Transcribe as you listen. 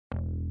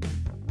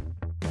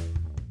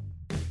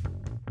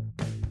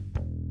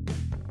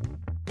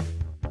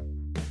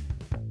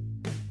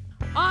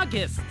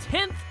August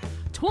 10th,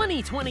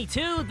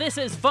 2022. This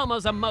is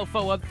FOMO's a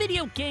Mofo, a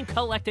video game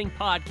collecting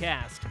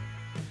podcast.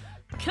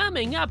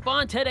 Coming up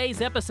on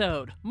today's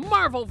episode,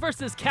 Marvel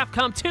vs.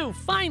 Capcom 2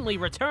 finally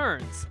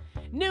returns.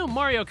 New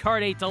Mario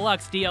Kart 8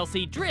 Deluxe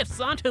DLC drifts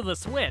onto the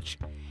Switch.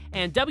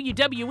 And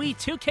WWE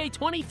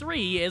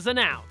 2K23 is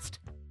announced.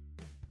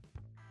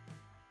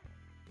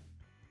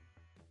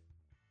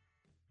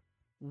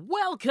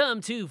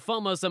 Welcome to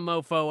FOMO's a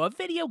Mofo, a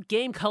video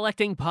game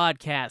collecting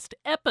podcast,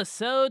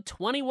 episode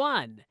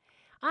 21.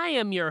 I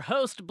am your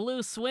host,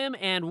 BlueSwim,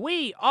 and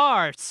we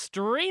are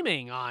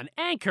streaming on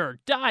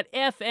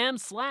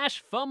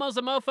anchor.fm/FOMO's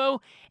a Mofo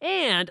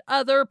and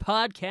other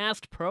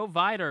podcast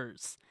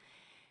providers.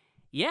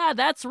 Yeah,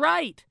 that's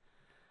right.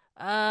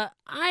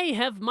 I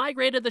have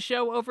migrated the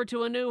show over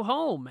to a new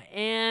home,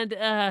 and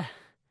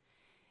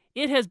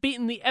it has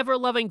beaten the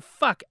ever-loving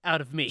fuck out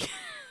of me.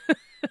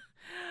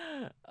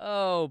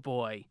 Oh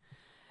boy.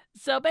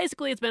 So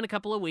basically, it's been a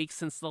couple of weeks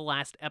since the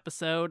last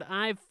episode.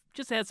 I've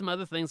just had some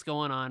other things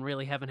going on.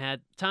 Really haven't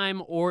had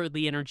time or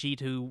the energy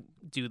to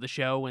do the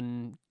show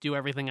and do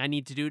everything I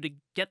need to do to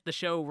get the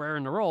show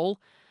raring to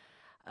roll.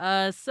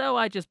 So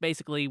I just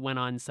basically went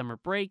on summer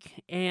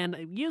break,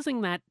 and using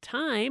that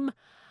time,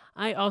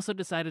 I also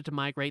decided to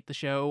migrate the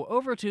show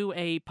over to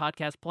a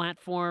podcast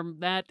platform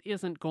that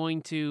isn't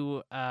going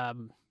to,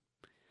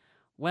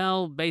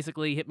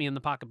 basically hit me in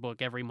the pocketbook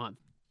every month.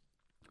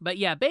 But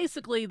yeah,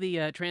 basically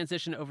the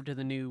transition over to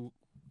the new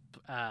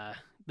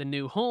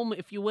home,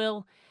 if you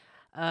will,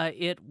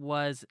 it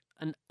was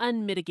an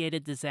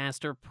unmitigated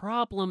disaster,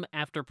 problem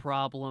after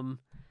problem.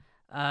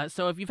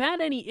 So if you've had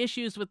any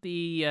issues with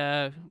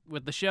the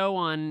show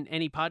on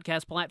any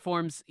podcast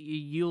platforms,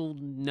 you'll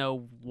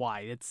know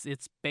why.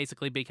 It's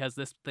basically because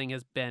this thing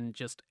has been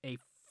just a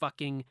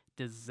fucking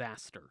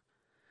disaster.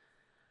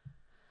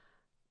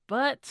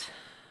 But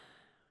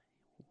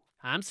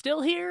I'm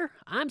still here,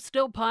 I'm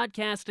still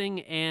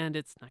podcasting, and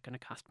it's not going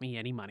to cost me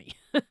any money.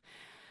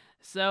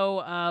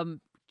 So,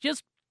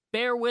 just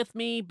bear with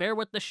me, bear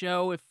with the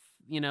show if,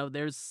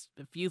 there's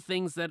a few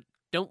things that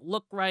don't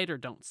look right or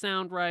don't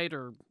sound right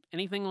or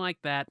anything like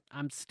that.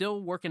 I'm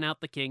still working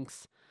out the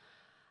kinks.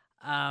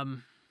 I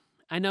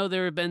know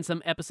there have been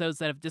some episodes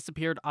that have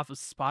disappeared off of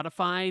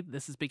Spotify.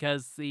 This is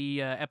because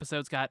the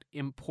episodes got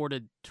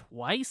imported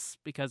twice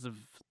because of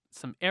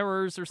some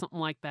errors or something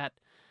like that.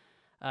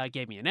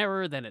 Gave me an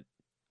error, then it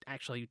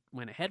actually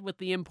went ahead with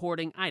the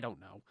importing. I don't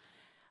know.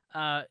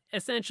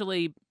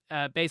 Basically,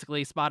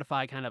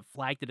 Spotify kind of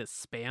flagged it as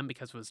spam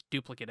because it was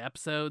duplicate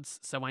episodes,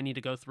 so I need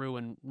to go through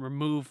and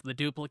remove the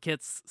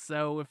duplicates.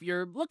 So if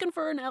you're looking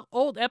for an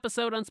old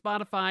episode on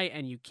Spotify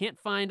and you can't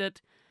find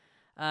it,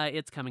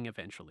 it's coming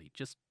eventually.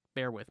 Just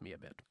bear with me a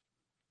bit.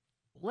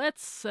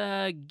 Let's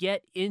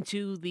get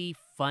into the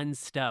fun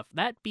stuff,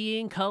 that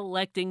being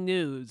collecting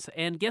news.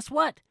 And guess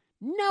what?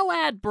 No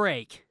ad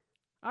break!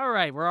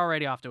 Alright, we're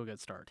already off to a good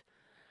start.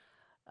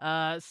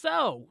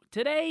 So,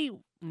 today,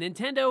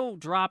 Nintendo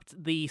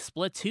dropped the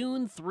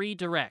Splatoon 3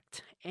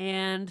 Direct,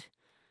 and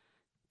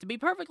to be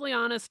perfectly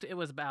honest, it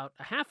was about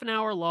a half an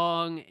hour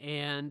long,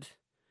 and,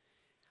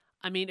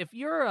 if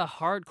you're a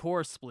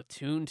hardcore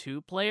Splatoon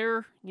 2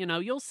 player,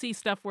 you'll see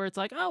stuff where it's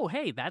like, oh,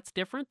 hey, that's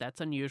different,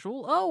 that's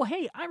unusual, oh,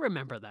 hey, I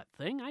remember that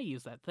thing, I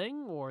use that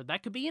thing, or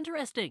that could be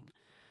interesting.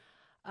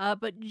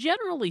 But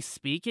generally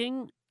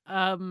speaking,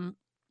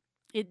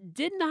 it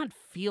did not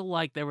feel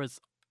like there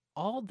was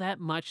all that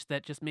much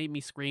that just made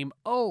me scream,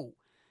 oh,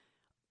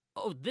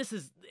 this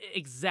is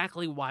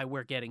exactly why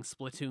we're getting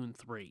Splatoon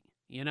 3.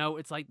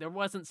 It's like there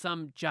wasn't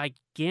some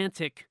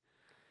gigantic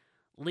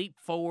leap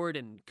forward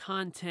in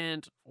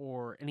content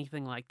or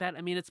anything like that.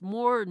 It's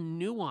more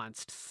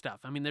nuanced stuff.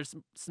 There's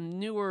some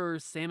newer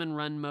Salmon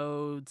Run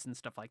modes and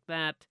stuff like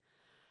that.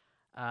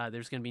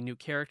 There's going to be new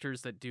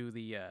characters that do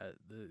the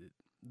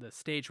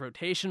stage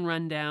rotation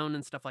rundown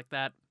and stuff like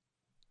that.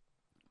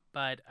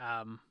 But,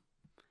 and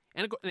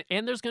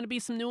there's going to be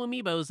some new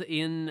amiibos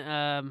in,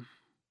 I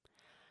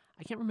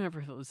can't remember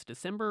if it was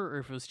December or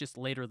if it was just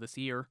later this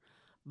year,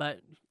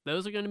 but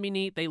those are going to be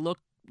neat. They look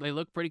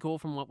pretty cool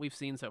from what we've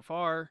seen so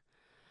far.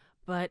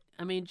 But,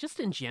 just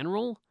in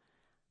general,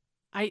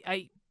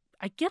 I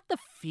get the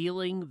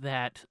feeling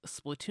that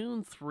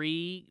Splatoon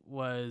 3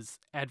 was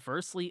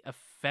adversely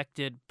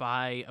affected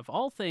by, of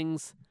all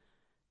things,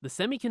 the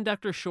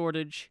semiconductor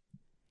shortage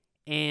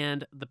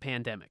and the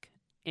pandemic.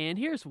 And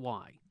here's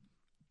why.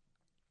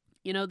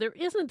 There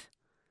isn't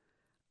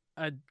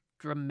a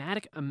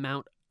dramatic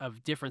amount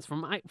of difference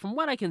from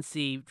what I can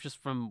see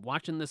just from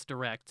watching this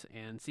Direct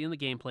and seeing the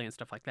gameplay and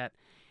stuff like that.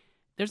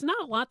 There's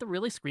not a lot that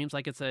really screams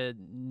like it's a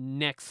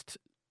next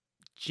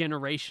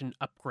generation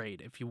upgrade,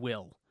 if you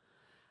will,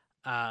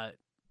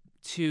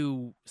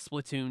 to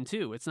Splatoon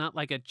 2. It's not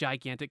like a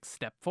gigantic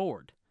step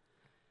forward.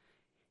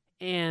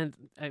 And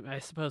I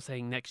suppose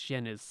saying next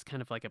gen is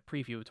kind of like a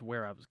preview to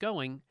where I was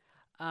going.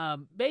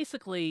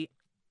 Basically,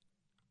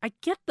 I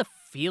get the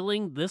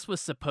feeling this was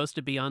supposed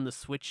to be on the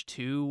Switch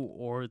 2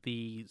 or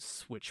the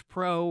Switch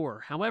Pro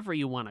or however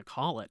you want to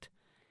call it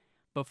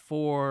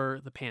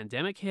before the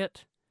pandemic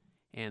hit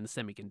and the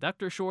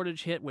semiconductor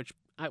shortage hit, which,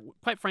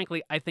 quite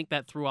frankly, I think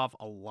that threw off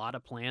a lot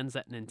of plans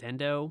at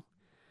Nintendo.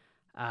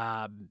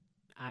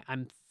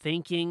 I'm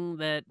thinking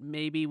that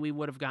maybe we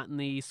would have gotten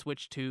the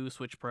Switch 2,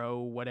 Switch Pro,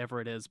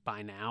 whatever it is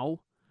by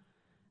now.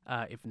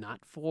 If not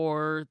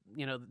for,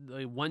 the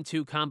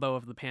 1-2 combo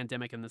of the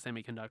pandemic and the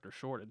semiconductor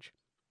shortage.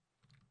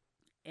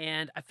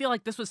 And I feel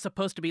like this was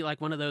supposed to be like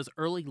one of those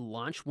early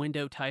launch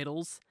window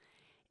titles.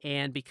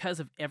 And because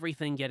of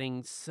everything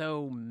getting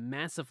so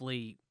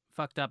massively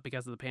fucked up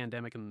because of the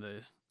pandemic and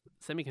the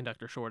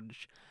semiconductor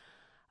shortage,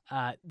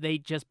 they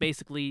just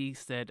basically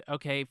said,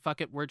 okay,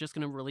 fuck it, we're just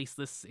going to release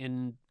this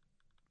in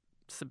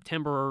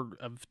September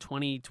of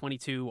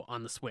 2022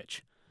 on the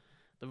Switch,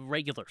 the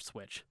regular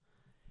Switch.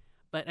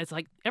 But it's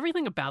like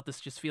everything about this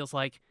just feels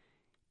like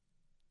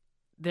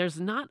there's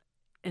not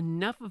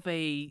enough of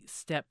a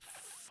step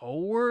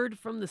forward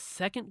from the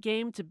second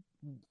game to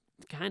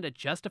kind of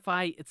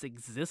justify its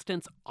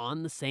existence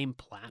on the same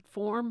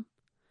platform.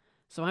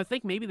 So I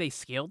think maybe they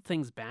scaled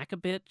things back a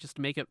bit just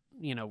to make it,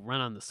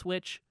 run on the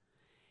Switch.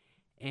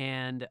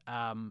 And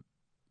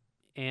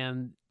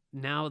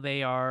now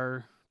they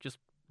are just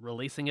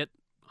releasing it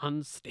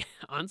on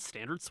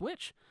standard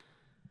Switch.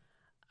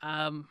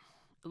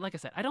 Like I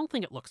said, I don't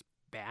think it looks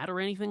bad or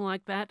anything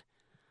like that,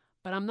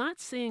 but I'm not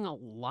seeing a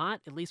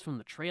lot, at least from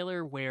the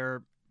trailer,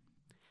 where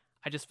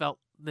I just felt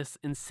this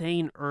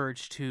insane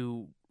urge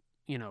to,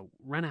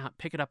 run out,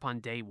 pick it up on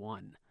day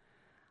one.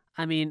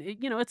 I mean,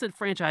 it's a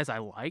franchise I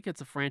like.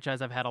 It's a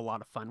franchise I've had a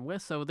lot of fun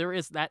with, so there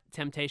is that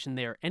temptation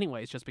there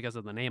anyways, just because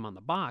of the name on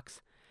the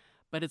box.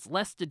 But it's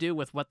less to do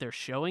with what they're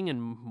showing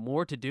and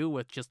more to do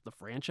with just the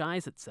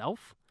franchise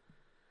itself.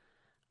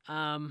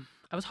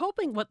 I was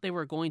hoping what they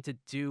were going to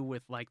do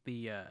with like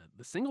the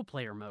single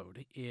player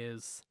mode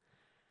is,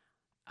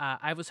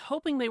 I was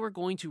hoping they were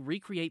going to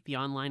recreate the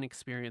online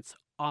experience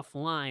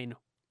offline,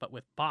 but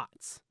with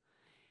bots.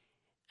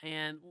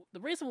 And the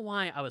reason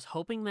why I was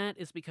hoping that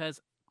is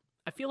because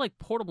I feel like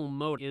portable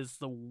mode is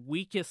the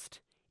weakest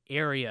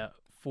area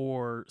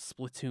for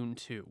Splatoon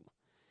 2.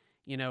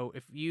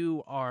 If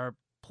you are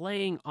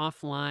playing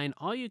offline,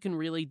 all you can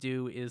really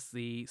do is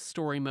the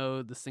story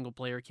mode, the single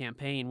player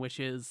campaign, which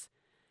is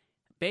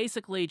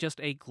basically just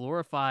a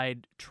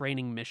glorified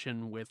training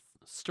mission with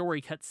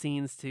story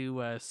cutscenes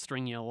to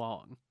string you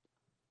along.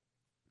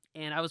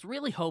 And I was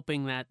really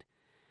hoping that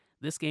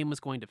this game was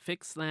going to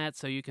fix that,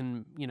 so you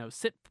can,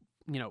 sit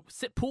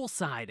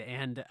poolside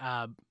and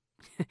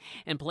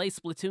and play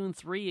Splatoon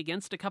 3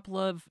 against a couple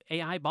of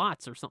AI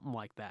bots or something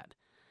like that.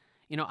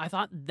 I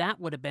thought that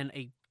would have been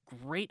a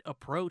great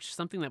approach,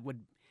 something that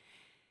would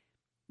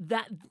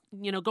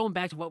going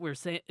back to what we were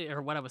saying,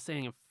 or what I was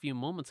saying a few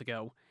moments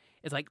ago,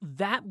 is like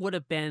that would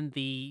have been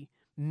the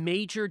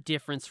major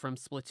difference from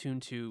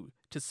Splatoon 2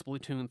 to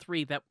Splatoon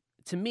 3 that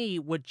to me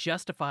would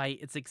justify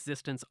its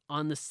existence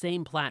on the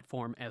same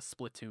platform as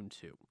Splatoon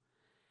 2.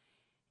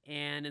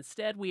 And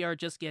instead we are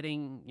just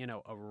getting,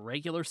 a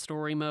regular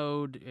story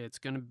mode. It's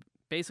going to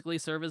basically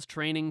serve as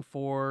training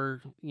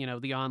for,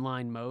 the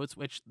online modes,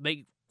 which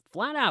they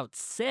flat out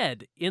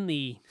said in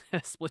the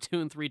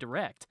Splatoon 3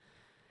 Direct.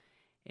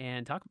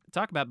 And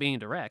talk about being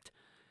direct.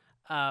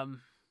 I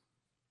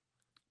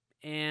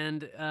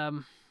mean,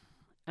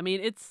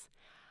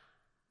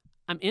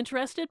 I'm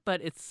interested,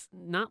 but it's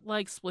not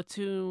like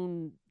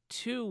Splatoon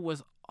 2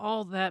 was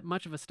all that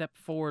much of a step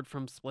forward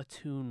from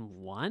Splatoon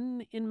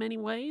 1 in many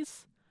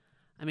ways.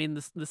 I mean,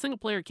 the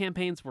single-player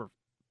campaigns were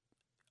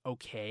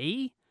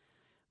okay,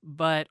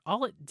 but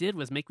all it did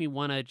was make me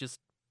want to just,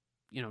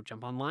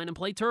 jump online and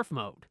play turf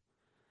mode.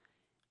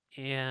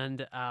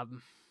 And,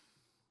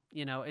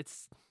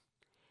 it's...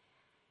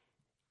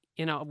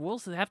 we'll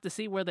have to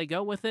see where they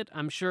go with it.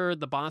 I'm sure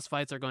the boss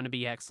fights are going to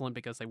be excellent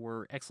because they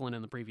were excellent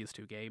in the previous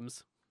two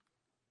games.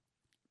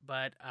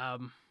 But,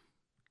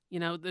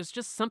 there's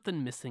just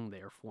something missing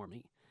there for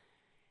me.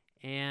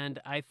 And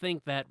I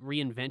think that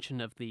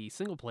reinvention of the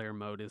single-player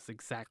mode is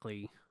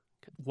exactly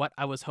what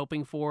I was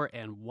hoping for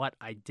and what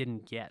I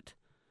didn't get.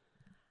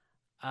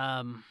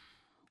 One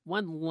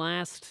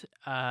last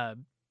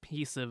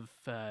piece of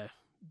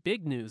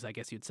big news, I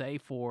guess you'd say,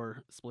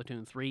 for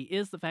Splatoon 3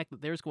 is the fact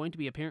that there's going to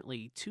be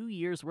apparently 2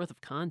 years worth of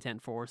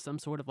content for some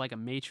sort of like a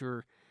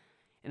major,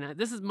 and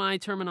this is my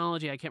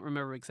terminology, I can't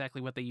remember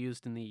exactly what they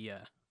used in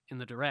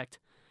the Direct,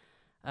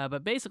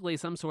 but basically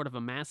some sort of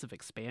a massive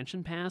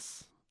expansion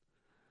pass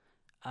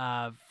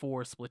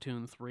for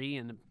Splatoon 3,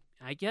 and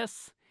I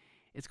guess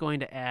it's going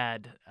to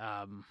add,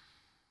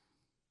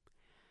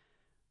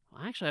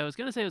 actually, I was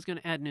going to say it was going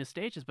to add new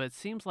stages, but it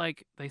seems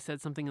like they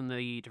said something in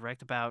the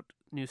Direct about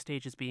new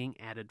stages being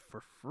added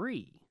for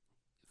free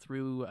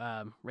through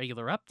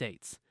regular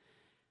updates.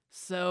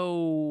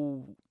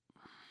 So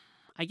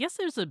I guess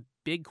there's a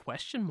big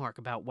question mark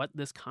about what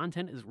this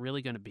content is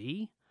really going to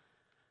be.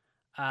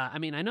 I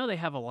mean, I know they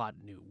have a lot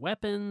of new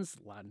weapons,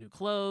 a lot of new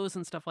clothes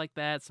and stuff like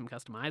that, some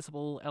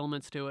customizable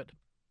elements to it.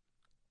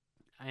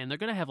 And they're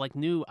going to have like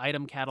new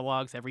item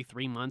catalogs every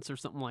 3 months or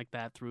something like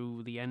that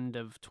through the end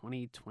of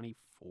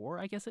 2024,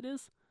 I guess it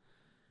is.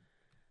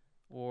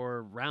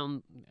 Or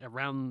around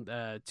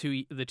the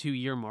 2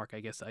 year mark, I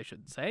guess I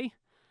should say.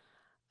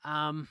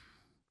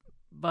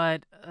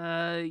 But,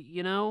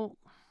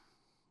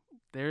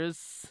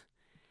 there's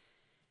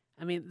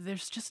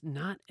there's just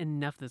not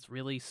enough that's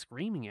really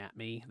screaming at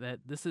me that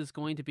this is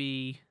going to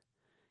be,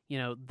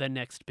 the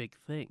next big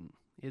thing.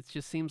 It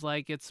just seems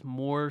like it's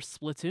more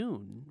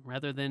Splatoon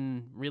rather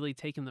than really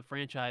taking the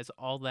franchise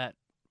all that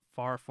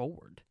far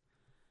forward.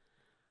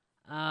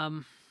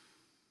 But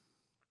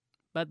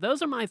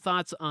those are my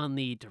thoughts on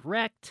the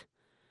Direct,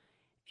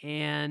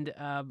 and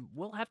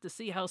we'll have to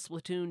see how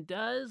Splatoon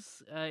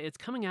does. It's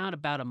coming out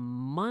about a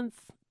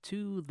month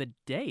to the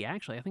day,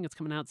 actually. I think it's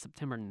coming out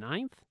September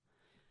 9th.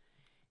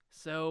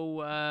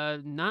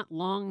 So, not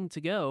long to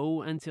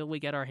go until we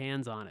get our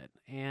hands on it.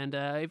 And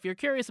if you're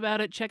curious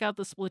about it, check out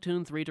the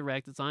Splatoon 3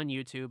 Direct. It's on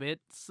YouTube.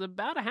 It's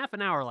about a half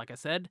an hour, like I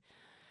said.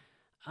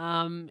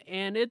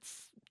 And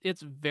it's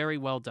very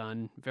well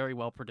done, very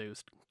well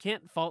produced.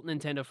 Can't fault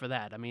Nintendo for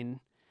that.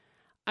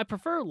 I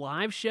prefer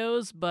live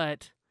shows,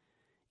 but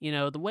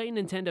the way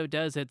Nintendo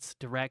does its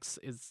directs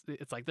it's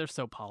like they're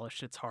so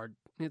polished. It's hard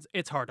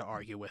to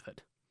argue with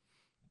it.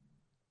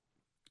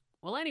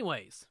 Well,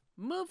 anyways,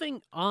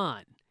 moving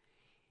on.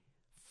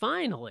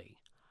 Finally,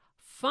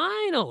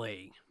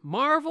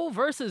 Marvel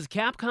vs.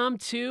 Capcom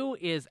 2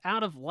 is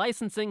out of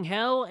licensing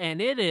hell,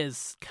 and it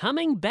is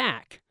coming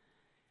back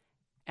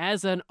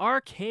as an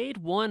arcade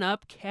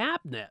one-up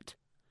cabinet.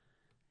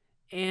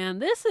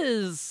 And this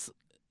is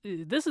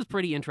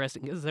pretty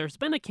interesting, because there's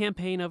been a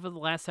campaign over the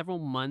last several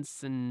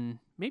months, and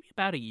maybe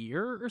about a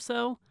year or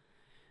so,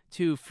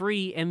 to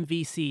free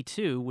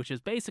MVC2, which is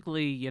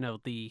basically,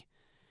 the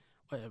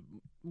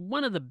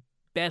one of the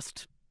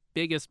best,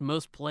 biggest,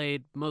 most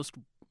played, most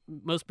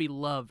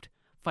beloved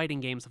fighting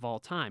games of all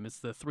time. It's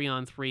the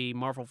 3-on-3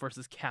 Marvel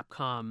vs.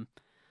 Capcom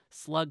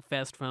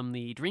slugfest from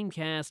the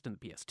Dreamcast and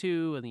the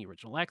PS2 and the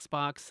original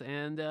Xbox,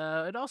 and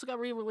it also got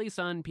re-released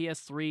on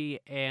PS3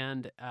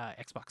 and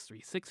Xbox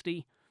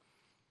 360.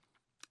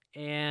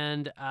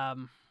 And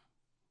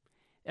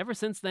ever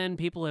since then,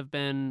 people have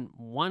been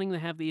wanting to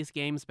have these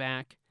games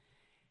back,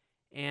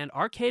 and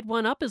Arcade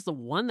 1-Up is the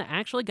one that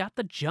actually got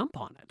the jump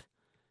on it.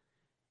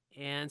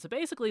 And so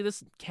basically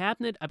this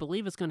cabinet, I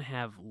believe, is going to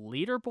have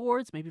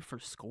leaderboards, maybe for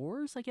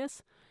scores, I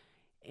guess.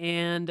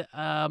 And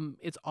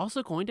it's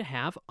also going to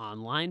have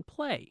online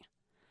play,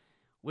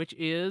 which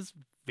is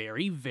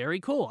very, very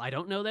cool. I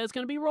don't know that it's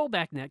going to be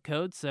rollback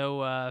netcode,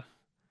 so,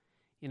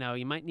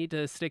 you might need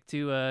to stick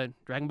to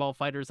Dragon Ball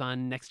FighterZ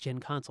on next-gen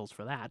consoles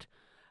for that.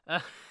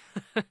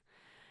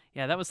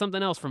 Yeah, that was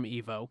something else from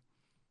EVO.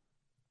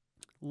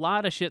 A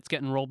lot of shit's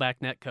getting rollback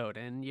netcode,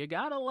 and you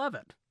gotta love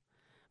it.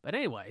 But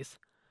anyways,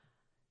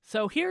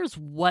 so here's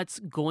what's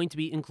going to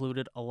be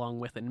included along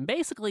with it. And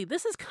basically,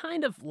 this is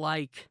kind of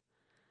like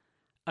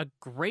a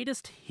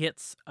greatest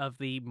hits of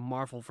the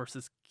Marvel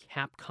vs.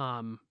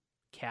 Capcom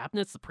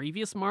cabinets, the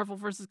previous Marvel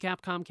vs.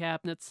 Capcom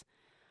cabinets,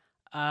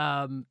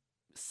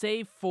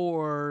 save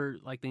for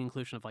like the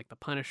inclusion of like the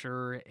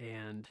Punisher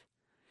and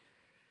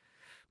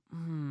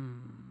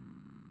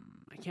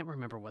I can't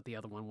remember what the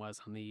other one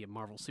was on the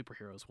Marvel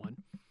Superheroes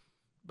one.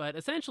 But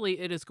essentially,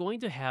 it is going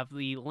to have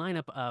the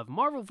lineup of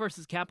Marvel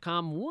vs.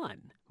 Capcom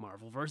 1,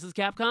 Marvel vs.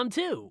 Capcom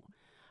 2,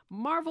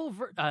 Marvel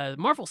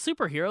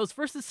Superheroes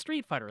vs.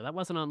 Street Fighter. That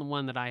wasn't on the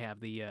one that I have,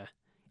 the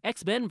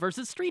X-Men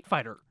vs. Street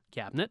Fighter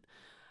cabinet.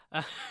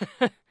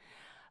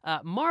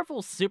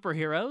 Marvel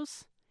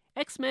Superheroes,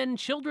 X-Men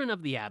Children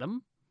of the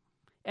Atom,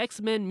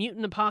 X-Men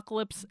Mutant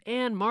Apocalypse,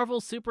 and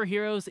Marvel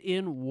Superheroes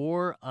in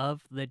War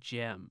of the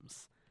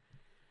Gems.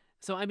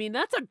 So,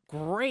 that's a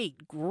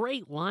great,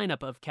 great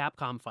lineup of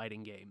Capcom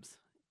fighting games.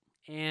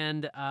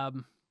 And I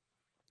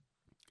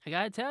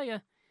gotta tell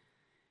you,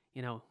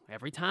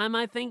 every time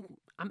I think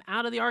I'm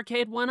out of the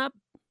Arcade 1-Up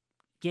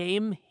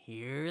game,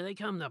 here they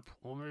come to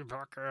pull me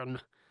back in.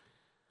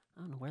 I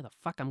don't know where the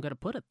fuck I'm gonna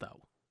put it,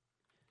 though.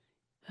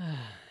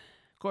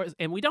 Of course,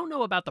 and we don't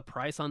know about the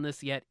price on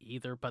this yet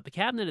either, but the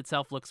cabinet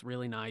itself looks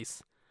really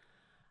nice.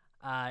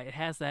 It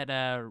has that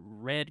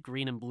red,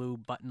 green, and blue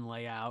button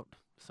layout.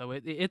 So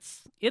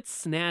it's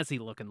snazzy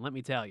looking, let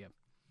me tell you.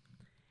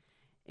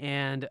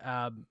 And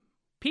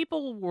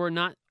people were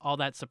not all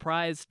that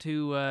surprised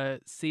to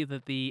see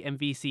that the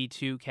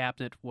MVC2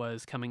 cabinet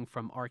was coming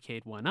from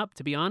Arcade 1-Up,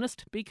 to be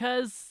honest,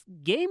 because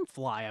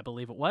Gamefly, I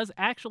believe it was,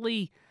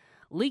 actually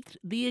leaked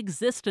the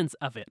existence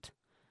of it,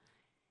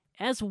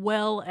 as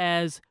well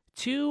as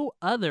two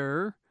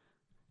other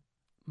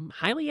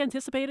highly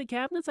anticipated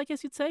cabinets, I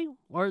guess you'd say,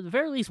 or at the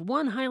very least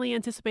one highly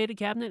anticipated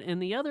cabinet,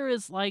 and the other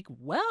is like,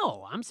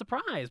 well, I'm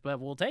surprised, but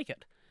we'll take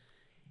it.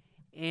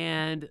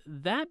 And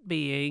that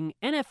being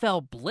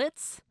NFL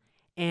Blitz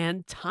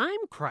and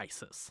Time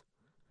Crisis.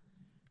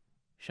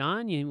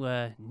 Sean,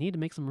 you need to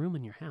make some room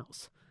in your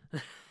house.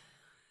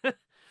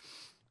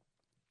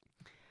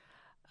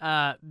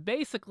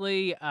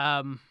 Basically,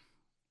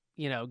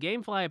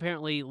 Gamefly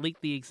apparently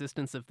leaked the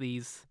existence of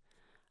these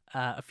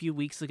a few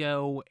weeks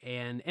ago,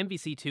 and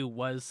MVC2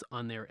 was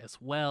on there as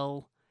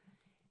well.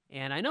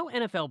 And I know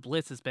NFL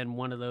Blitz has been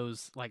one of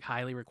those like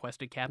highly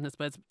requested cabinets,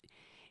 but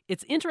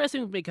it's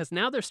interesting because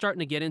now they're starting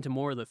to get into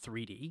more of the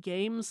 3D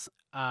games.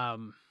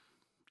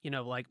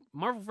 like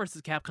Marvel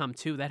vs. Capcom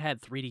 2, that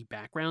had 3D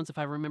backgrounds, if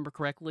I remember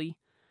correctly.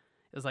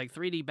 It was like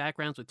 3D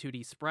backgrounds with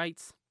 2D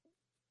sprites.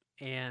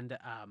 And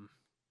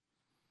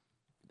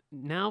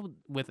now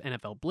with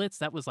NFL Blitz,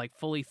 that was like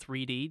fully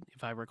 3D,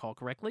 if I recall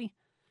correctly.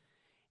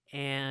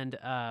 And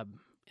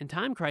in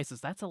Time Crisis,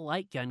 that's a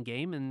light gun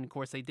game. And of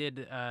course, they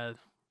did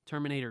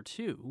Terminator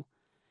 2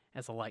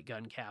 as a light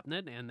gun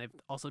cabinet. And they've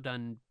also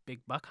done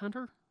Big Buck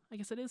Hunter, I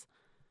guess it is.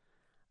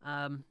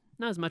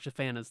 Not as much a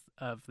fan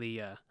of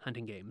the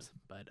hunting games.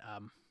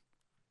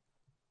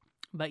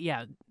 But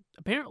yeah,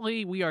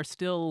 apparently we are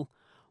still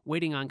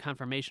waiting on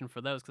confirmation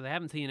for those because I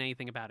haven't seen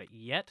anything about it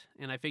yet,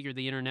 and I figured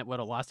the internet would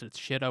have lost its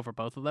shit over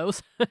both of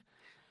those.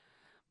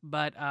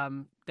 But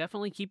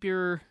definitely keep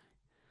your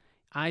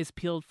eyes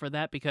peeled for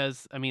that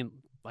because, I mean,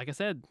 like I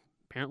said,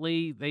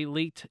 apparently they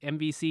leaked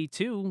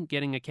MVC2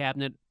 getting a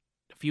cabinet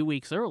a few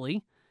weeks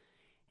early,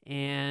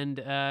 and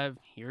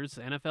here's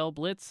NFL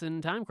Blitz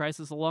and Time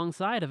Crisis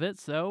alongside of it,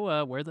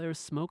 so where there's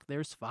smoke,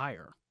 there's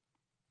fire.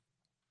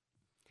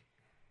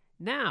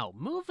 Now,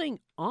 moving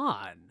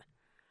on.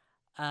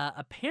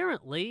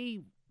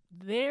 Apparently,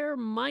 there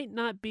might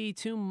not be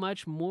too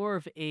much more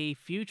of a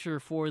future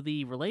for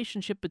the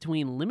relationship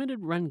between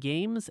limited run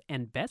games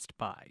and Best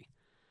Buy.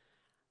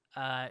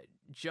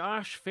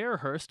 Josh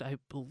Fairhurst, I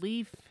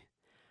believe,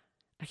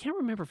 I can't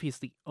remember if he's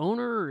the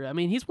owner. I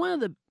mean, he's one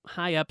of the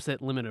high ups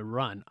at Limited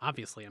Run,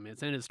 obviously. I mean,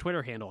 it's in his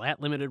Twitter handle, at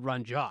Limited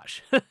Run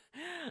Josh.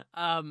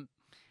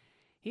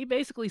 He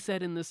basically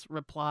said in this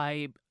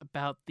reply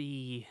about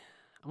I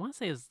want to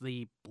say it's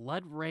the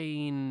Blood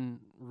Rain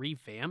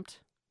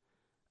revamped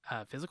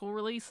physical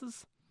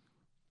releases.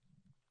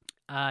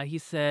 He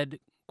said,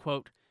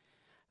 quote,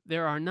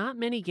 "There are not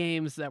many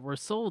games that were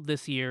sold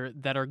this year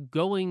that are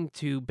going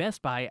to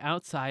Best Buy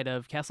outside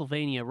of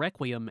Castlevania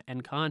Requiem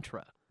and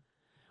Contra.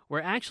 We're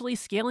actually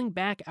scaling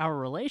back our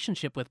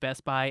relationship with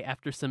Best Buy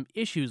after some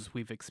issues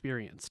we've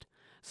experienced.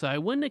 So I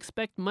wouldn't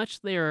expect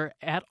much there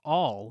at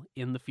all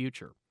in the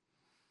future."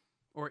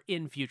 Or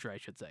in future, I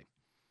should say.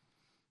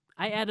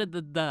 I added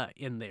the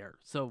in there,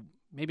 so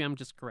maybe I'm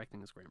just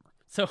correcting his grammar.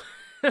 So,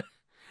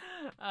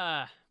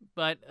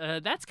 but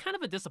that's kind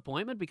of a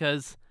disappointment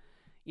because,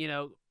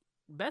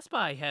 Best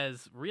Buy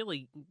has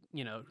really,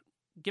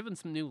 given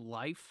some new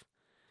life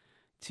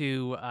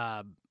to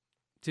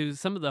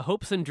some of the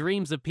hopes and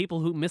dreams of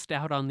people who missed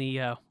out on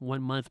the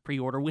 1 month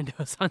pre-order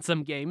windows on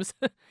some games.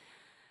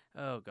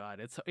 Oh God,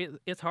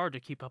 it's hard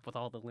to keep up with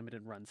all the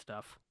limited run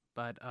stuff,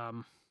 but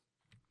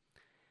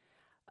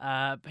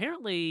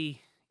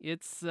apparently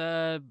it's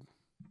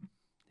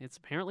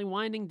apparently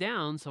winding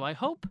down. So I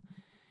hope,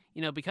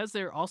 because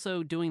they're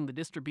also doing the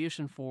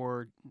distribution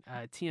for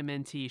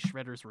TMNT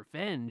Shredder's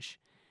Revenge,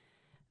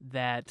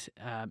 that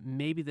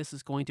maybe this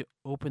is going to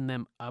open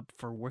them up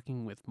for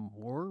working with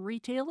more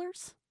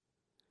retailers.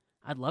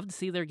 I'd love to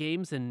see their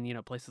games in,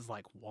 places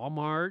like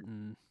Walmart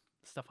and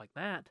stuff like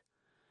that.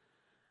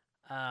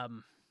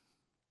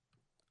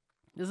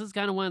 This is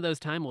kind of one of those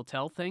time will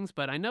tell things,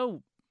 but I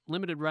know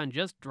Limited Run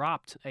just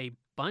dropped a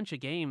bunch of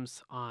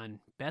games on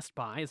Best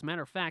Buy. As a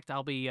matter of fact,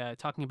 I'll be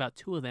talking about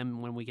 2 of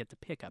them when we get to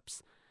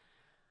pickups.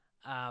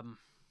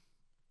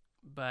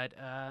 But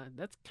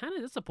that's kind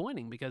of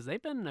disappointing because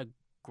they've been a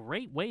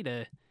great way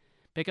to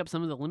pick up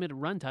some of the Limited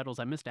Run titles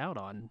I missed out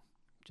on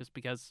just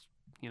because,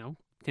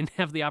 didn't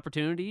have the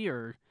opportunity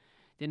or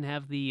didn't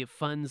have the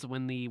funds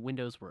when the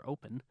windows were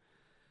open.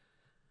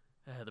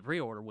 The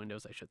pre-order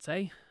windows, I should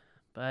say.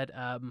 But,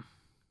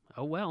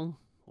 oh well.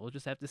 We'll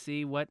just have to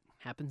see what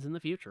happens in the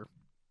future.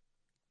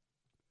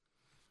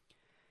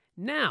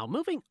 Now,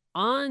 moving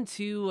on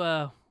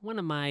to one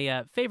of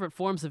my favorite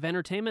forms of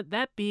entertainment,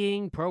 that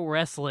being pro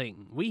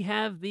wrestling. We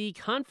have the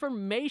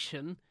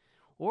confirmation,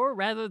 or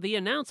rather the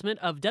announcement,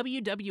 of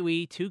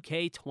WWE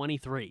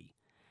 2K23.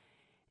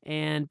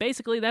 And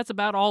basically, that's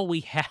about all we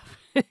have,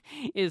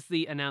 is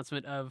the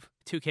announcement of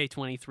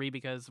 2K23,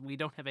 because we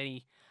don't have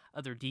any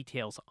other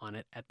details on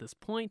it at this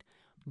point.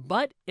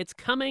 But it's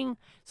coming,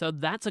 so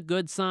that's a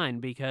good sign,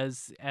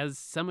 because as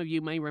some of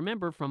you may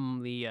remember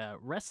from the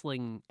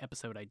wrestling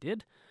episode I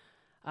did,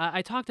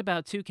 I talked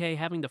about 2K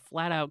having to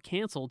flat out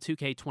cancel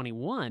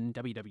 2K21,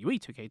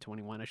 WWE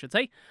 2K21, I should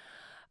say,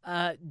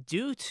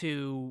 due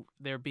to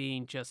there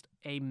being just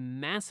a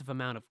massive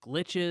amount of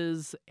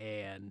glitches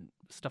and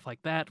stuff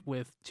like that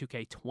with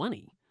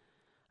 2K20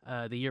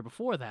 the year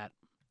before that.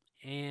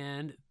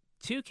 And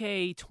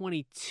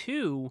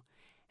 2K22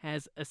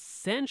 has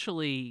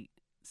essentially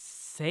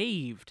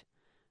saved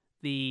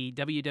the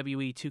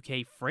WWE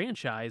 2K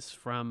franchise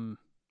from,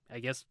 I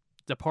guess,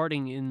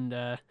 departing and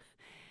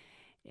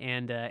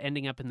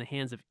ending up in the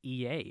hands of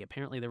EA.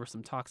 Apparently there were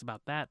some talks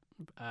about that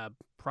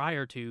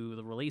prior to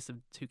the release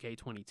of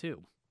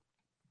 2K22.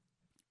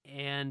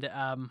 And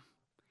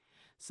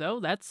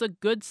so that's a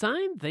good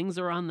sign. Things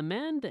are on the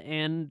mend,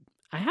 and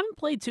I haven't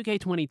played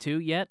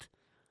 2K22 yet.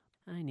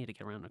 I need to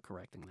get around to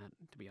correcting that,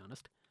 to be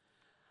honest.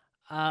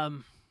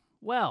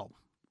 Well,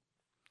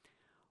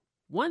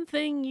 One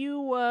thing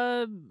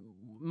you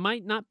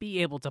might not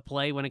be able to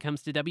play when it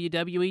comes to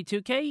WWE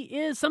 2K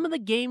is some of the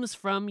games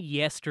from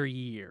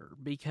yesteryear,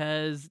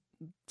 because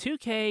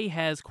 2K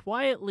has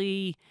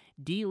quietly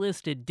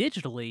delisted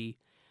digitally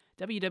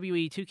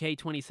WWE 2K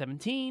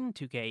 2017,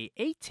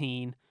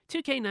 2K18,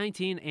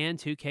 2K19, and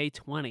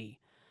 2K20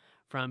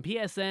 from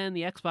PSN,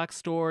 the Xbox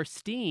Store,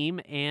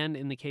 Steam, and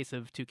in the case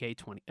of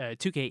 2K18,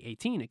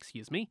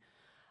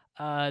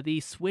 the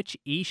Switch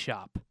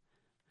eShop.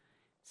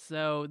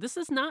 So this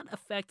does not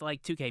affect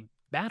like 2K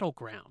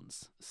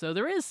Battlegrounds. So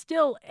there is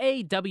still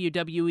a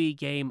WWE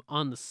game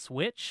on the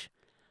Switch.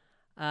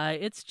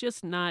 It's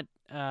just not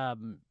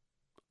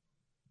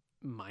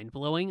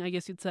mind-blowing, I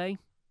guess you'd say.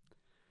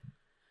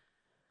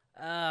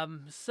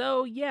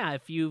 So yeah,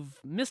 if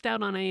you've missed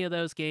out on any of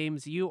those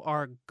games, you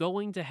are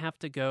going to have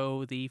to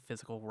go the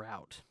physical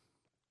route.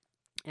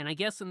 And I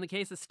guess in the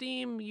case of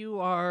Steam,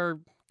 you are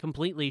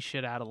completely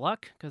shit out of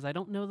luck, because I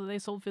don't know that they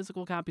sold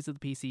physical copies of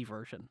the PC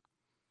version.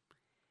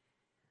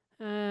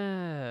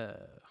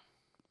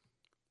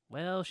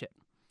 Well, shit.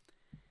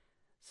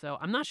 So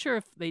I'm not sure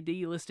if they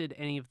delisted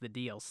any of the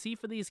DLC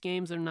for these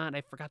games or not.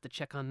 I forgot to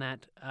check on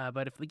that.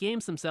 But if the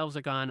games themselves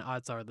are gone,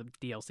 odds are the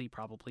DLC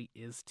probably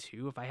is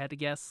too, if I had to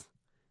guess.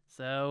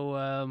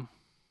 So,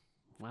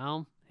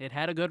 well, it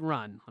had a good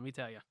run, let me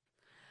tell you.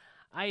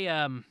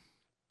 I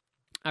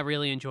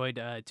really enjoyed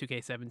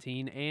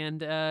 2K17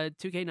 and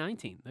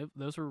 2K19.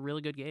 Those were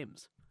really good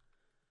games.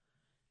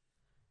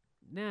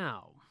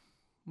 Now,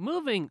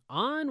 moving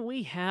on,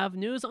 we have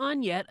news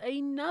on yet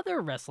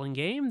another wrestling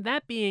game,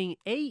 that being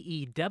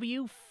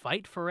AEW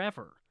Fight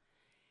Forever.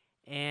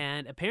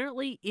 And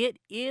apparently it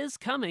is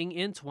coming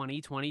in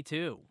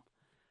 2022.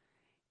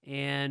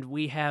 And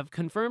we have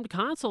confirmed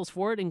consoles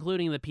for it,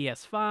 including the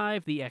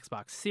PS5, the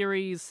Xbox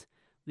Series,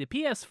 the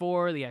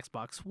PS4, the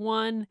Xbox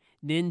One,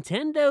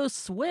 Nintendo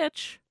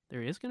Switch,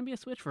 there is going to be a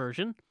Switch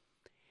version,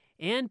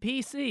 and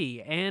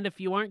PC. And if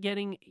you aren't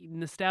getting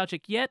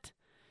nostalgic yet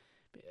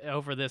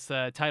over this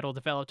title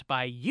developed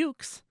by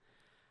Yuke's,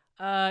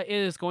 it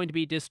is going to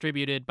be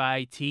distributed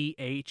by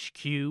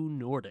THQ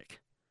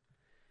Nordic.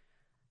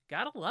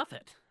 Gotta love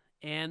it.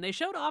 And they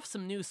showed off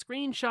some new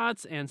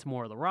screenshots and some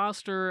more of the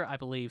roster. I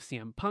believe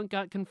CM Punk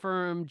got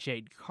confirmed,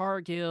 Jade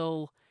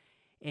Cargill,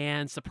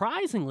 and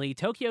surprisingly,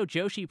 Tokyo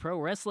Joshi Pro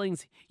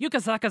Wrestling's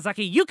Yuka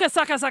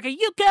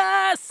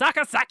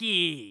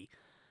Sakazaki!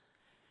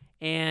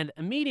 And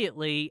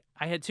immediately,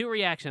 I had two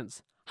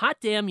reactions. Hot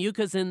damn,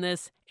 Yuka's in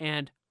this,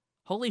 and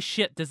holy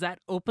shit, does that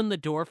open the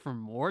door for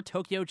more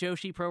Tokyo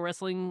Joshi Pro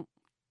Wrestling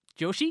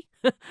Joshi?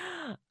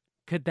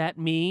 Could that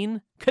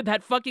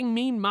fucking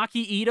mean Maki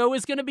Ito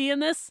is gonna be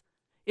in this?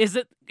 Is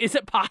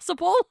it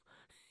possible?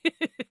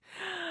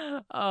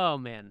 Oh,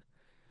 man.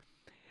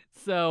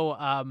 So,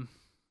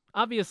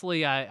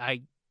 obviously,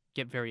 I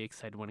get very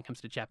excited when it comes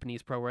to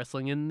Japanese pro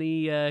wrestling in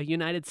the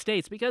United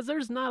States, because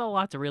there's not a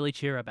lot to really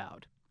cheer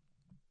about.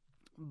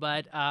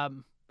 But,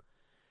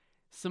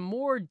 some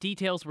more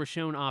details were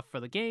shown off for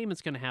the game.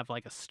 It's going to have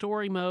like a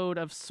story mode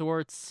of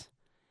sorts,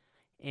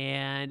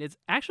 and it's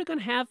actually going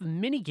to have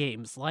mini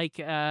games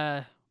like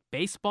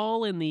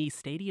baseball in the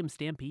Stadium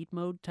Stampede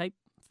mode type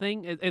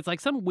thing. It's like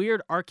some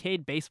weird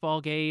arcade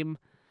baseball game,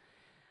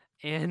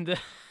 and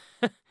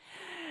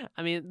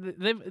I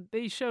mean,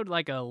 they showed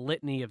like a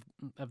litany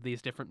of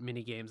these different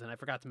mini games, and I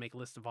forgot to make a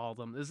list of all of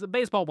them. This is the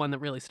baseball one that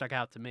really stuck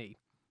out to me.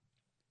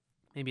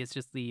 Maybe it's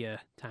just the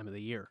time of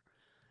the year.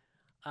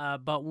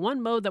 But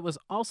one mode that was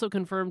also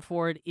confirmed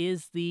for it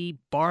is the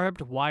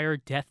Barbed Wire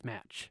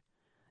Deathmatch.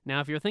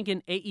 Now, if you're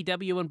thinking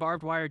AEW and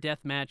Barbed Wire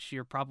Deathmatch,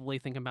 you're probably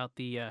thinking about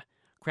the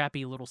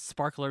crappy little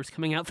sparklers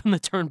coming out from the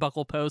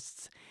turnbuckle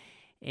posts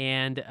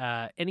and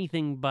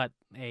anything but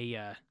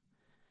a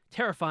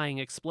terrifying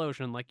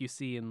explosion like you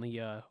see in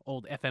the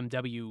old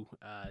FMW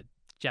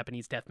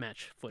Japanese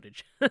deathmatch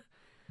footage.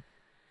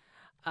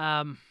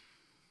 But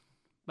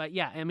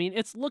yeah, I mean,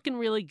 it's looking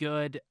really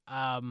good.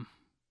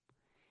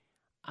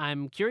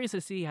 I'm curious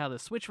to see how the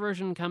Switch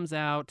version comes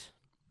out.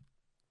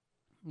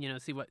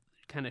 See what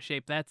kind of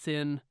shape that's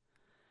in.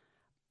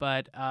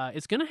 But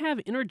it's going to have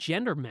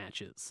intergender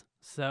matches.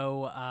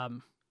 So,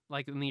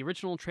 like in the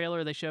original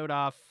trailer they showed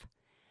off,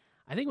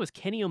 I think it was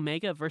Kenny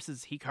Omega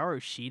versus Hikaru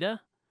Shida.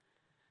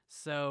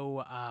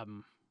 So,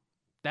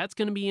 that's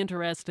going to be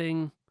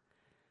interesting.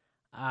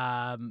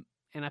 And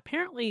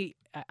apparently,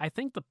 I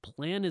think the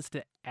plan is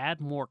to add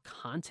more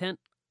content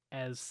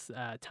as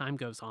time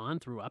goes on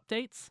through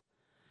updates.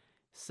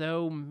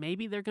 So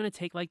maybe they're going to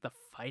take like the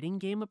fighting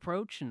game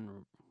approach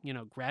and,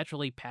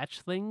 gradually patch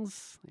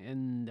things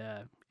and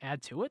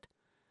add to it.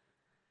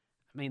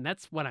 I mean,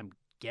 that's what I'm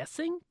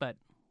guessing, but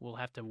we'll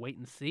have to wait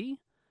and see.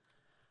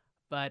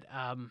 But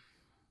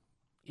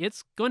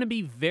it's going to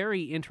be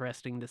very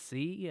interesting to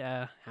see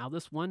how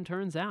this one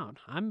turns out.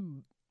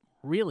 I'm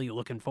really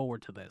looking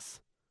forward to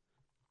this.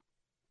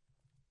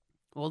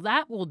 Well,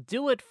 that will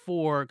do it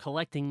for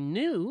collecting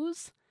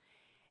news.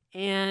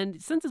 And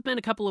since it's been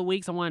a couple of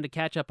weeks, I wanted to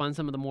catch up on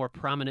some of the more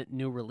prominent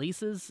new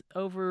releases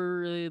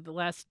over the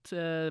last,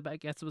 I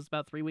guess it was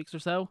about 3 weeks or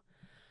so.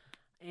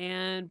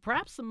 And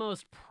perhaps the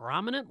most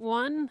prominent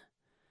one,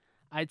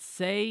 I'd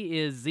say,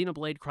 is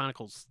Xenoblade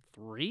Chronicles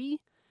 3.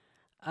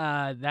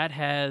 That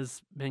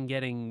has been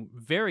getting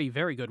very,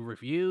 very good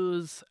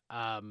reviews.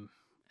 I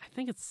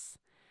think it's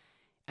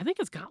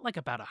got like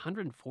about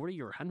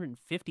 140 or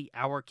 150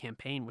 hour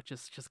campaign, which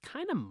is just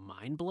kind of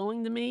mind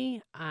blowing to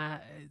me.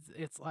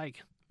 It's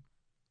like,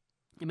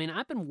 I mean,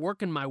 I've been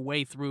working my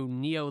way through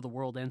Neo: The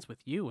World Ends with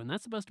You, and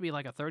that's supposed to be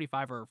like a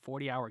 35 or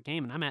 40 hour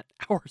game, and I'm at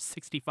hour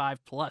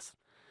 65 plus.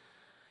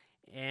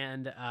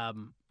 And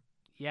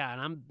yeah,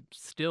 and I'm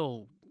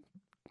still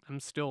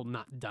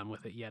not done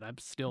with it yet. I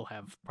still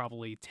have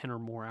probably 10 or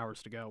more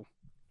hours to go,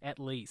 at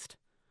least.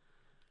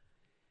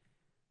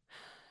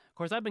 Of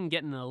course, I've been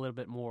getting a little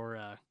bit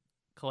more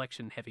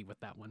collection heavy with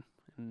that one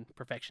and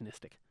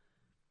perfectionistic.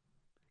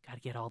 Gotta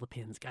get all the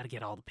pins.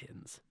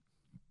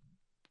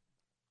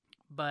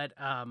 But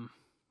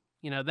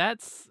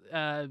that's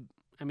I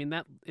mean,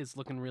 that is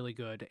looking really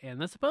good,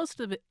 and that's supposed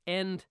to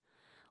end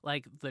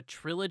like the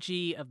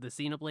trilogy of the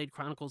Xenoblade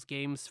Chronicles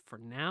games for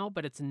now,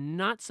 but it's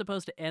not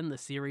supposed to end the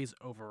series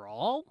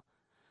overall.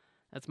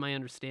 That's my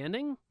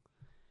understanding.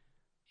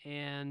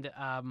 And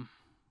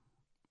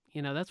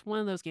that's one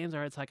of those games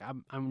where it's like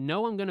I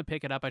know I'm going to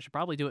pick it up. I should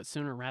probably do it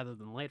sooner rather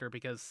than later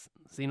because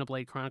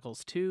Xenoblade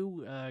Chronicles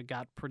 2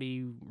 got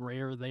pretty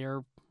rare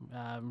there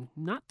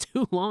not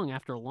too long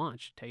after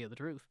launch, to tell you the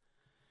truth.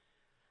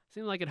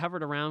 Seemed like it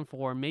hovered around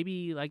for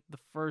maybe like the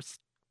first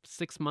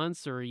 6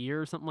 months or a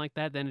year or something like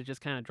that. Then it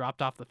just kind of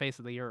dropped off the face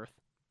of the earth.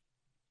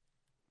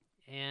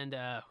 And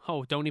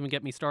don't even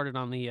get me started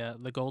on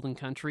the Golden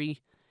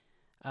Country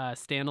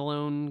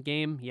standalone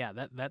game. Yeah,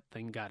 that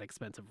thing got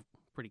expensive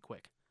pretty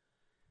quick.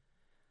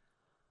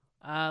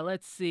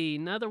 Let's see.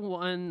 Another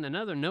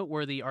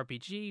noteworthy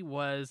RPG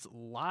was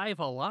Live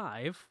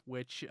Alive,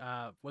 which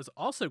was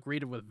also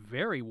greeted with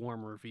very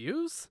warm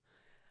reviews.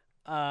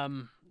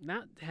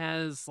 That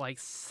has like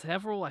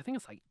several, I think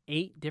it's like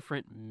 8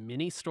 different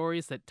mini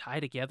stories that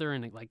tie together,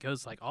 and it like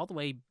goes like all the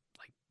way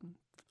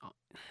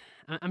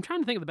I'm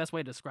trying to think of the best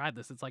way to describe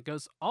this. It's like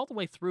goes all the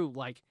way through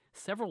like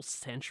several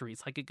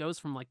centuries. Like it goes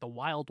from like the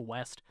Wild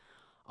West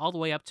all the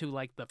way up to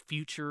like the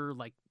future,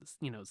 like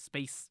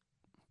space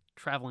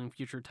traveling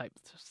future type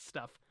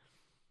stuff.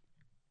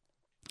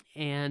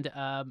 And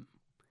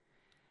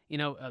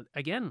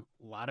again,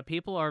 a lot of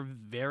people are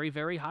very,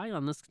 very high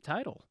on this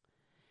title.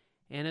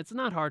 And it's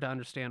not hard to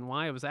understand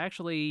why. It was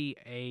actually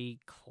a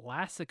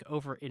classic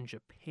over in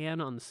Japan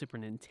on the Super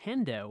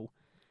Nintendo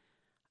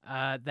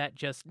that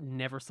just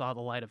never saw the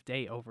light of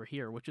day over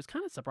here, which is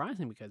kind of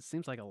surprising because it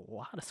seems like a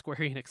lot of Square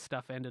Enix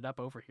stuff ended up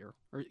over here.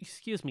 Or,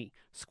 excuse me,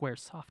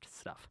 Squaresoft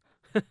stuff.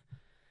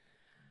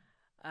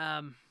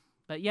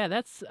 But yeah,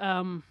 that's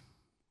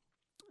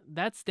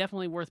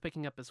definitely worth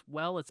picking up as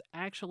well. It's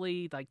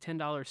actually like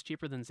 $10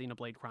 cheaper than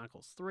Xenoblade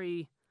Chronicles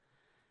 3.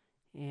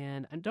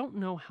 And I don't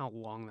know how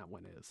long that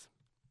one is.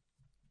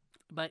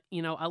 But,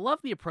 I love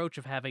the approach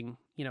of having,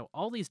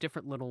 all these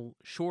different little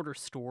shorter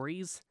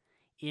stories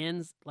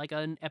in like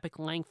an epic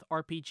length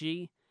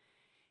RPG.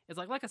 It's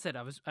like I said,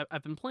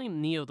 I've been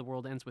playing Neo: The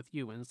World Ends with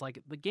You, and it's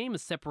like the game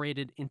is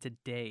separated into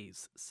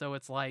days. So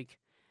it's like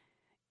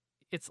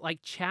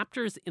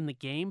chapters in the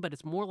game, but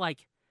it's more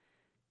like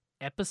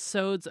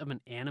episodes of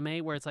an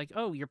anime where it's like,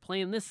 oh, you're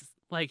playing this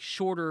like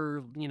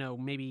shorter,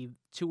 maybe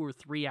 2 or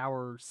 3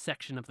 hour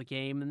section of the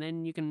game, and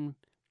then you can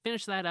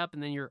finish that up,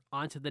 and then you're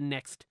on to the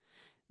next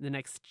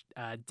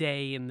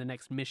day and the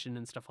next mission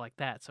and stuff like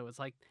that. So it's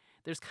like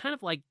there's kind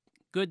of like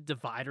good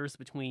dividers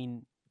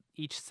between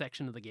each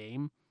section of the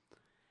game.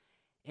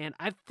 And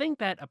I think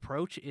that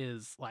approach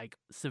is like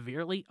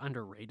severely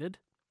underrated.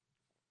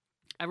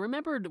 I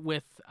remembered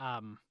with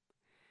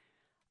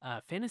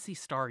Phantasy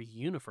Star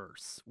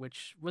Universe,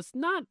 which was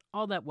not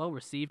all that well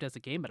received as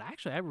a game, but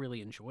I really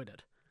enjoyed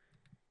it.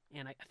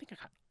 And I think I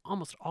got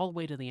almost all the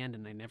way to the end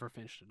and I never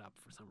finished it up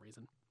for some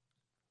reason.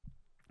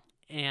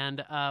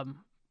 And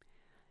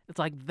it's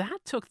like that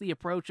took the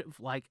approach of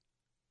like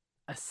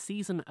a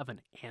season of an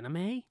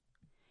anime.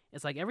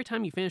 It's like every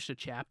time you finished a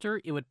chapter,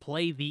 it would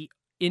play the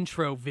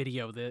intro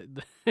video,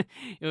 it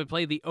would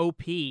play the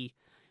OP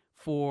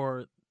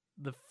for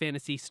the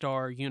Phantasy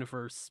Star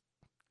Universe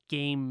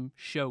game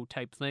show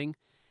type thing.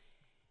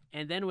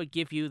 And then it would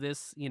give you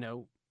this,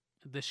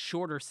 this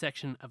shorter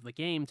section of the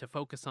game to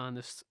focus on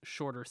this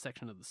shorter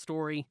section of the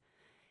story.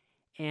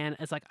 And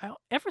it's like,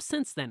 ever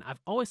since then,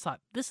 I've always thought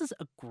this is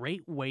a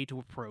great way to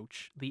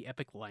approach the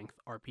epic length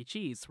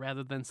RPGs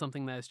rather than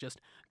something that is just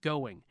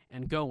going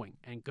and going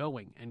and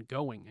going and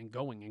going and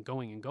going and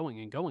going and going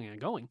and going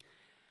and going.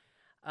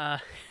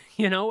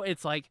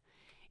 It's like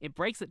it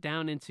breaks it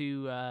down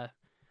into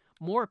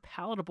more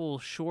palatable,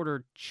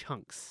 shorter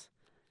chunks.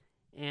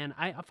 And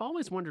I've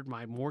always wondered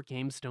why more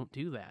games don't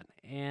do that.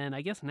 And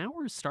I guess now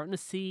we're starting to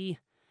see,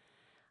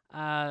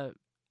 I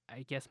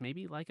guess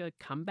maybe like a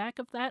comeback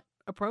of that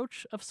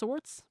approach of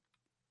sorts.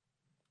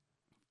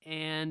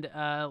 And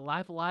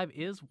Live Alive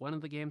is one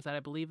of the games that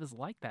I believe is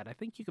like that. I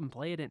think you can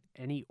play it in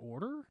any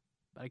order,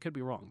 but I could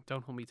be wrong.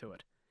 Don't hold me to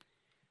it.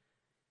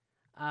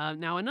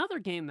 Now, another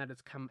game that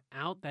has come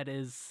out that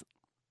is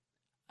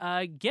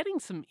Getting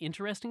some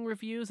interesting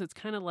reviews. It's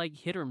kind of like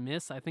hit or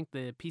miss. I think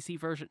the PC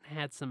version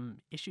had some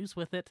issues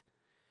with it.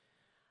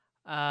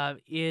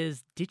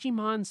 Is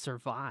Digimon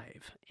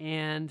Survive.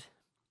 And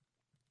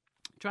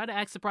try to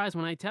act surprised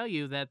when I tell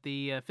you that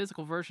the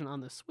physical version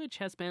on the Switch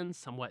has been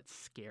somewhat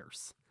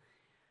scarce.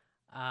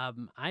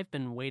 I've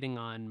been waiting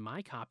on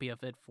my copy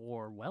of it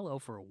for well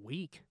over a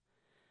week.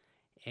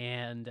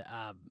 And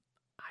I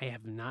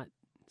have not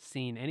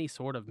seen any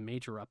sort of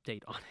major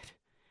update on it.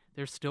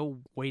 They're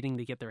still waiting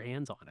to get their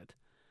hands on it.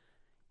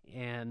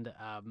 And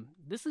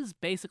this is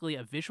basically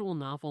a visual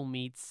novel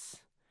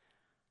meets,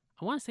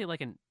 I want to say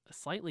like a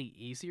slightly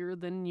easier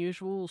than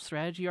usual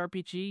strategy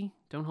RPG.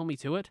 Don't hold me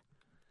to it.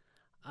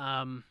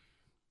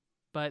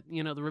 But,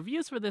 the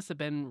reviews for this have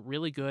been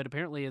really good.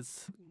 Apparently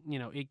it's,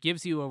 it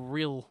gives you a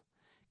real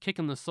kick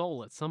in the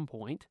soul at some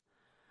point.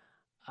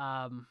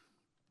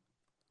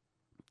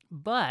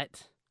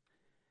 But,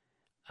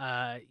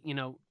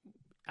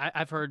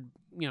 I've heard,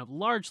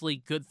 largely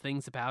good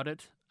things about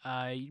it.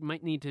 You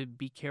might need to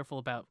be careful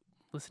about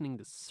listening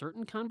to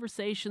certain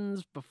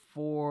conversations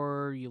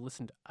before you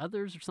listen to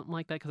others or something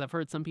like that, because I've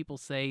heard some people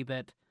say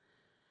that,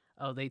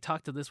 they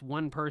talk to this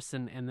one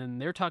person and then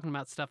they're talking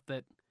about stuff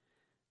that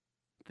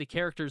the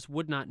characters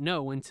would not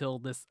know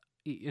until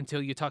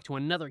you talk to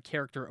another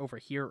character over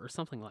here or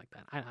something like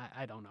that.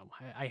 I don't know.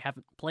 I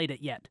haven't played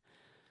it yet,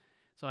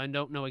 so I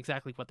don't know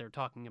exactly what they're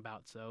talking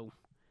about. So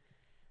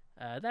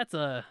that's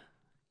a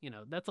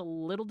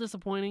little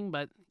disappointing,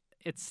 but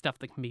it's stuff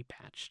that can be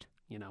patched.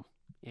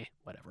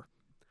 Whatever.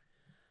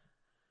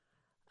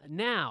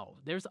 Now,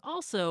 there's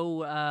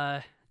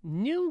also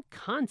new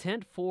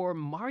content for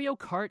Mario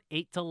Kart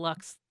 8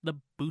 Deluxe, the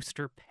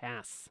Booster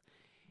Pass.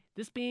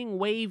 This being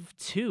Wave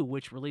 2,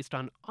 which released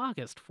on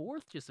August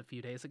 4th, just a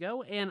few days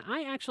ago, and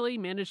I actually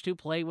managed to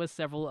play with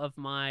several of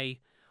my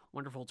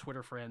wonderful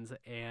Twitter friends,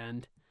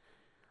 and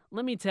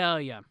let me tell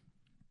you,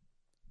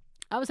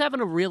 I was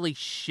having a really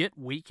shit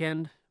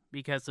weekend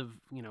because of,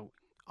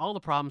 all the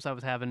problems I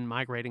was having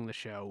migrating the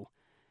show.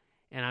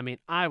 And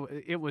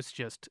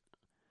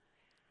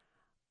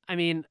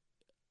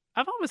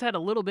I've always had a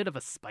little bit of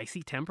a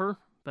spicy temper,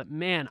 but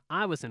man,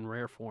 I was in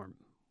rare form,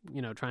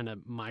 trying to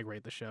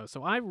migrate the show.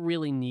 So I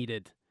really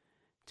needed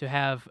to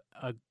have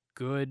a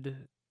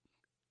good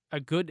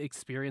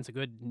experience, a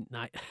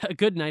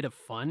good night of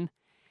fun,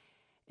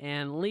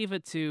 and leave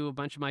it to a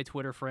bunch of my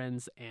Twitter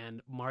friends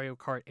and Mario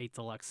Kart 8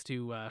 Deluxe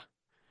to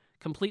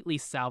completely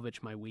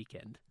salvage my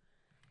weekend.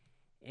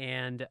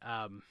 And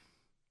I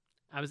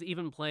was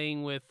even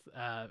playing with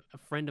a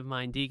friend of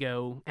mine,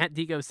 Digo, at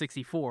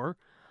Digo64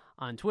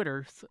 on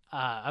Twitter.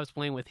 I was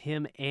playing with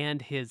him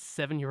and his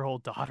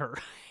 7-year-old daughter,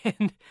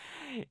 and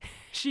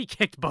she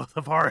kicked both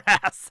of our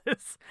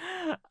asses.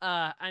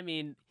 Let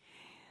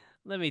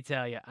me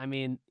tell you,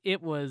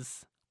 it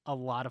was a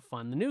lot of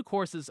fun. The new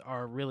courses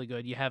are really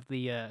good. You have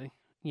you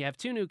have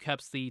 2 new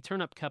cups, the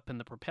Turn-Up Cup and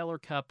the Propeller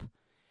Cup.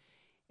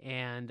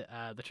 And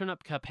the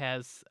Turn-Up Cup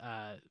has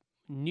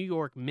New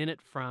York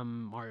Minute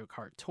from Mario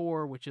Kart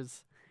Tour,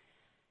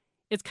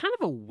 it's kind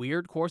of a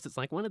weird course. It's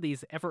like one of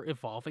these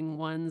ever-evolving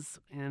ones,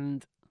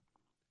 and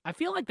I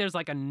feel like there's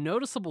like a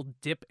noticeable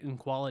dip in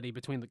quality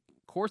between the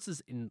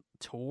courses in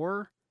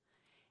Tour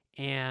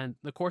and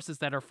the courses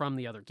that are from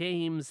the other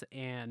games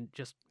and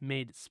just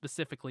made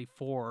specifically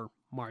for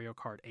Mario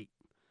Kart 8.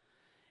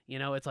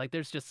 It's like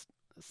there's just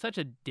such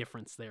a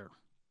difference there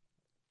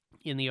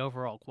in the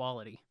overall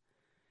quality.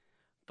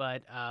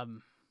 But,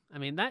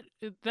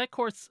 that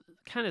course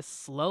kind of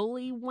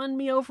slowly won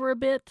me over a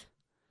bit.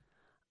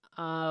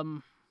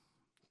 And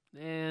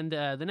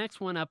the next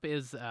one up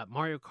is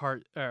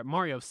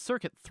Mario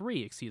Circuit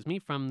 3,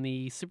 from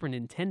the Super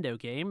Nintendo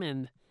game.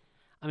 And,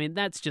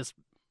 that's just,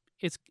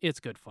 it's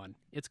good fun.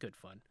 It's good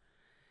fun.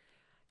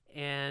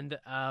 And,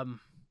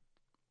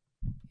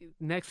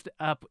 next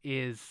up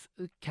is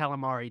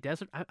Calamari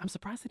Desert. I'm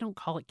surprised they don't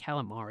call it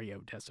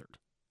Calamario Desert.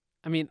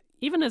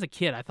 Even as a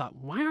kid, I thought,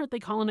 why aren't they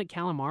calling it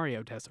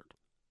Calamario Desert?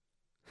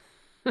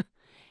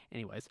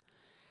 Anyways.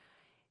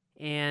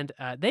 And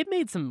they've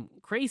made some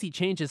crazy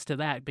changes to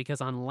that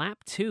because on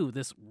lap 2,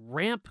 this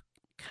ramp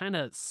kind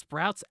of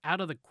sprouts out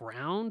of the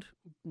ground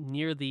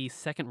near the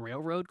second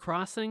railroad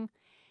crossing,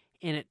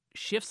 and it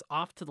shifts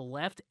off to the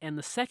left, and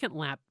the second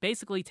lap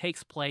basically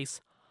takes place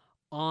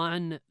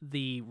on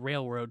the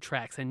railroad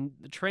tracks, and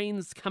the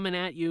trains coming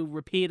at you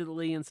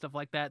repeatedly and stuff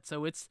like that.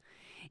 So it's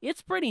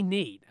pretty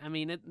neat.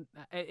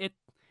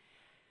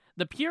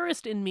 The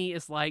purist in me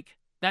is like,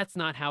 that's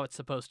not how it's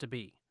supposed to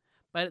be.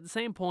 But at the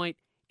same point,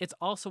 it's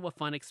also a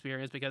fun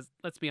experience because,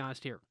 let's be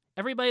honest here,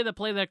 everybody that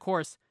played that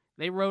course,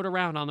 they rode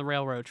around on the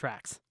railroad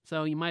tracks.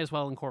 So you might as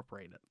well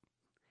incorporate it.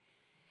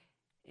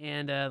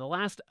 And the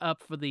last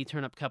up for the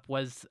Turn-Up Cup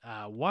was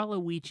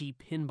Waluigi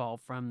Pinball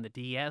from the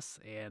DS,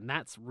 and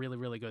that's really,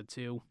 really good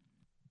too.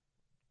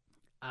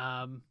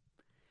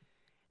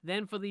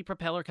 Then for the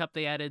Propeller Cup,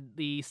 they added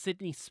the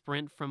Sydney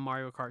Sprint from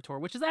Mario Kart Tour,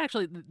 which is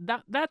actually,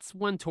 that's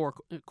one tour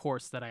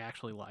course that I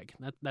actually like.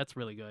 That's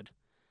really good.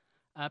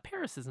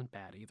 Paris isn't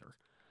bad either.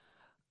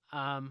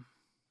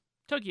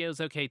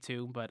 Tokyo's okay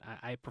too, but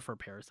I prefer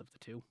Paris of the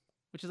two.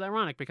 which is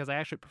ironic because I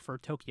actually prefer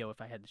Tokyo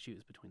if I had to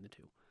choose between the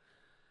two.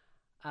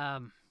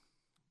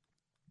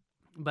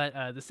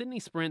 But the Sydney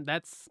Sprint,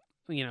 that's,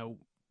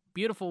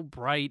 beautiful,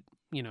 bright,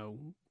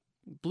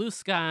 blue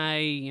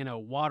sky,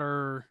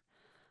 water,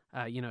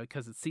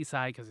 because it's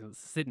seaside, because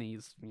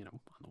Sydney's, on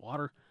the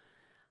water.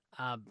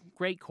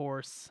 Great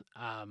course.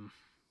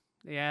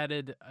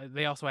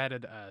 They also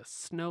added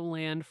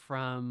Snowland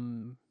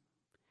from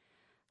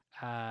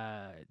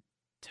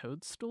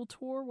Toadstool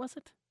Tour, was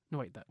it?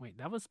 No,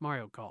 that was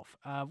Mario Golf.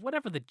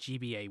 Whatever the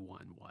GBA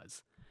one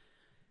was.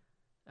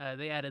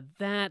 They added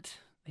that.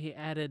 They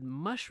added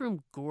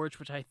Mushroom Gorge,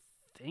 which I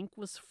think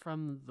was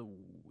from the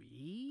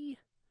Wii.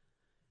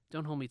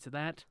 Don't hold me to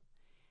that.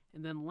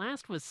 And then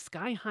last was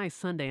Sky High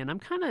Sunday, and I'm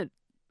kind of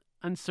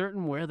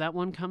uncertain where that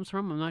one comes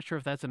from. I'm not sure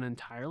if that's an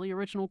entirely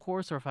original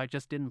course or if I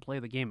just didn't play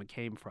the game it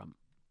came from.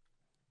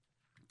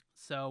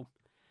 So,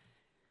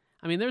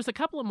 there's a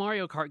couple of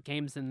Mario Kart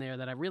games in there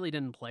that I really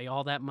didn't play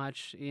all that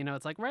much.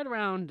 It's like right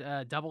around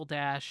Double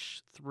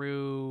Dash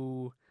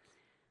through,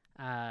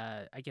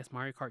 I guess,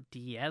 Mario Kart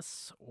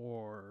DS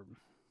or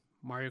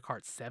Mario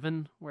Kart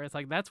 7, where it's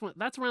like that's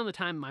around the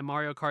time my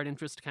Mario Kart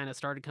interest kind of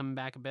started coming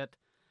back a bit.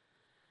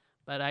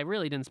 But I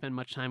really didn't spend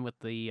much time with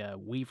the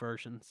Wii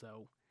version,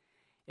 so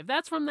if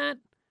that's from that,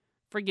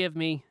 forgive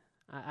me.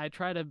 I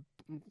try to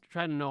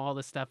know all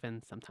this stuff,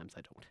 and sometimes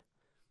I don't.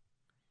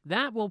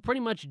 That will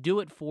pretty much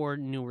do it for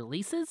new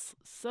releases,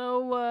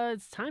 so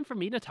it's time for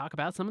me to talk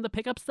about some of the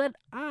pickups that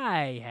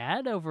I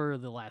had over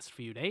the last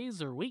few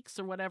days or weeks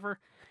or whatever,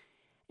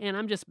 and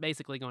I'm just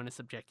basically going to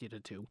subject you to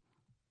two.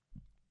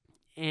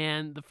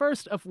 And the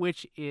first of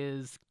which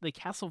is the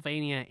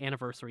Castlevania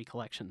Anniversary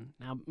Collection.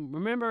 Now,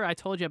 remember I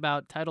told you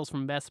about titles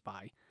from Best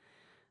Buy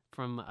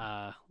from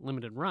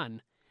Limited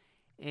Run,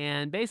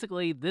 and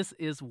basically this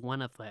is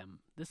one of them.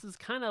 This is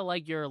kind of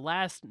like your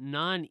last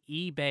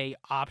non-eBay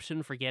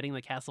option for getting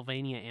the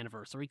Castlevania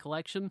Anniversary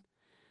Collection.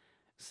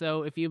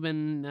 So if you've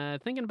been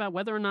thinking about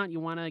whether or not you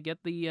want to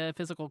get the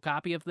physical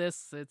copy of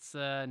this, it's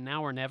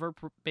now or never,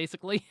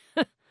 basically.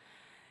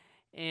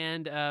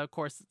 And, of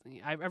course,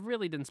 I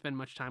really didn't spend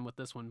much time with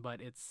this one, but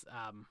it's,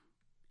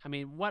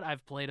 what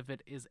I've played of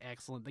it is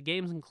excellent. The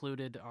games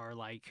included are,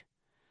 like,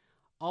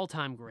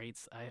 all-time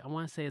greats. I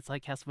want to say it's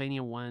like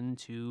Castlevania 1,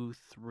 2,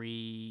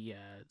 3,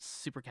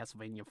 Super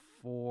Castlevania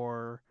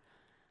 4,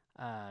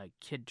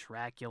 Kid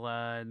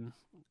Dracula, and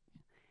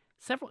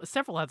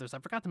several others. I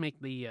forgot to make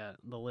the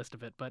list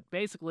of it, but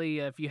basically,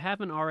 if you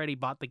haven't already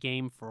bought the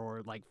game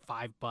for, like,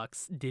 $5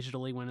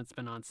 digitally when it's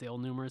been on sale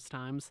numerous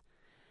times,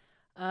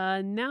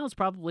 now's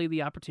probably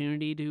the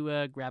opportunity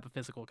to grab a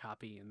physical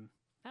copy, and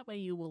that way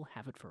you will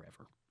have it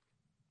forever.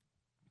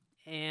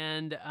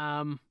 And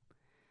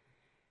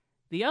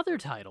the other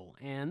title,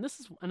 and this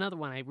is another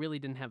one I really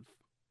didn't have,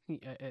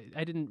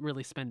 I didn't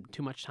really spend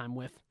too much time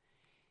with,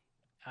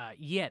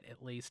 yet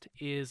at least,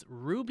 is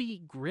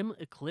Ruby Grim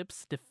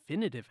Eclipse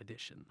Definitive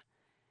Edition.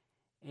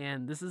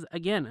 And this is,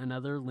 again,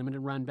 another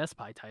limited run Best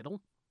Buy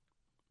title.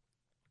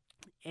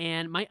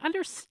 And my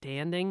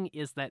understanding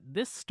is that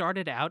this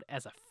started out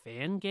as a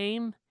fan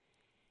game,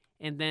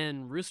 and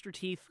then Rooster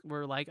Teeth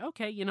were like,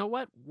 okay, you know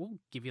what? We'll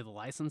give you the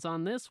license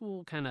on this.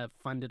 We'll kind of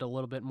fund it a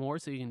little bit more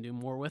so you can do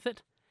more with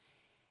it.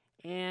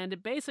 And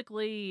it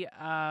basically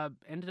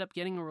ended up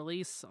getting a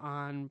release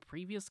on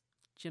previous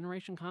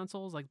generation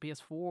consoles, like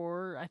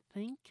PS4, I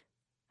think.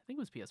 I think it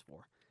was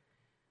PS4.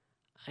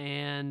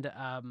 And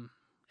I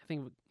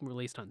think it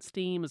released on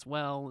Steam as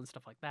well and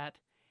stuff like that.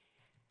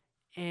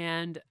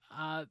 And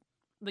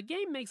the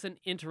game makes an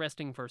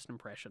interesting first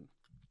impression.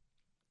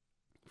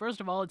 First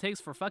of all, it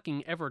takes for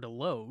fucking ever to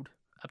load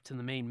up to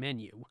the main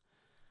menu.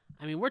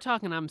 We're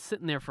talking I'm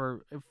sitting there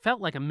for, it felt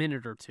like a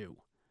minute or two,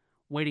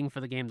 waiting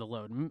for the game to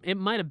load. It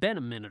might have been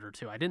a minute or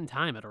two. I didn't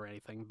time it or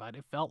anything, but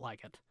it felt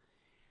like it.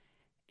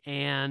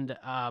 And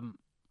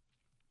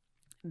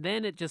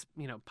then it just,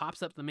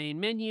 pops up the main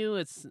menu.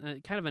 It's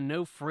kind of a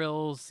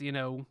no-frills,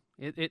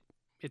 it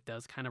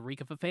does kind of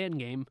reek of a fan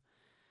game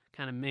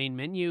kind of main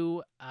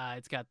menu.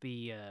 It's got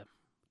the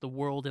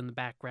world in the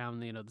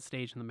background, the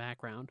stage in the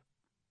background.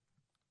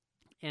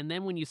 And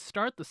then when you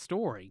start the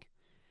story,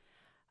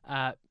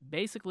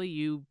 basically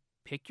you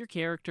pick your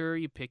character,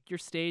 you pick your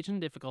stage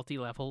and difficulty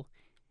level,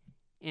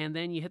 and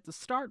then you hit the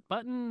start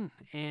button,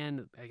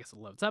 and I guess it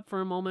loads up for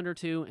a moment or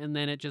two, and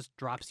then it just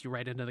drops you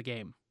right into the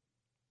game.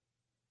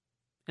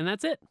 And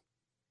that's it.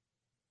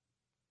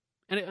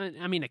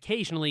 And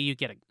occasionally you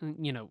get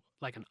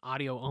like an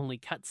audio-only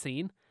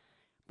cutscene,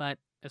 but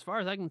as far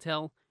as I can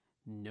tell,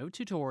 no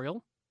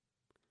tutorial,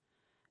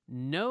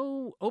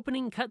 no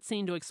opening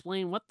cutscene to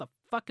explain what the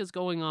fuck is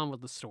going on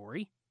with the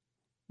story,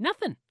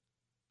 nothing.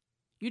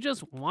 You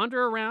just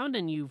wander around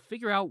and you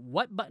figure out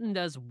what button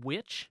does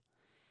which,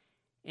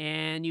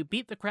 and you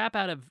beat the crap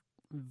out of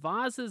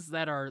vases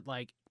that are,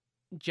 like,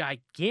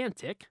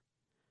 gigantic,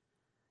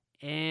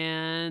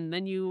 and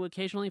then you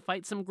occasionally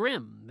fight some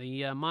Grimm,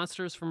 the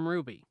monsters from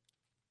Ruby.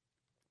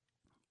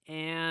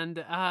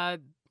 And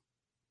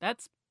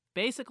that's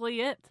basically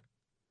it.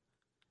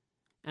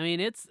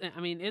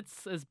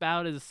 It's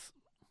about as...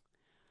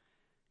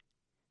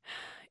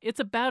 It's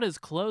about as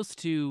close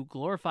to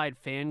glorified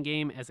fan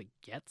game as it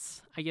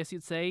gets, I guess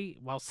you'd say,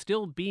 while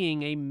still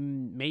being a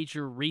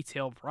major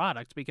retail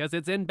product because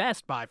it's in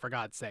Best Buy, for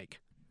God's sake.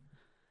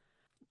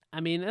 I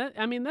mean,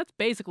 that's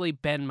basically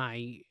been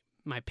my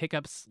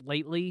pickups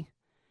lately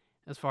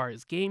as far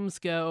as games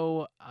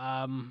go.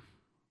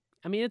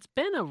 It's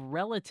been a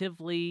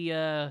relatively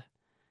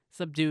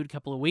subdued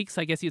couple of weeks,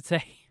 I guess you'd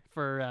say,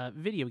 for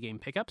video game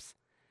pickups.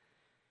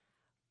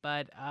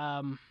 But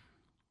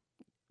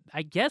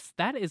I guess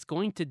that is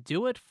going to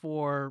do it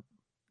for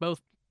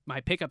both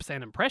my pickups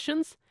and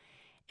impressions,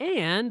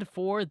 and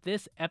for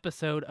this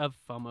episode of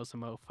FOMO's a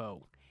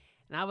Mofo.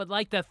 And I would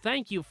like to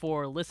thank you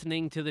for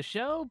listening to the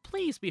show.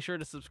 Please be sure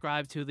to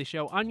subscribe to the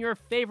show on your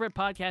favorite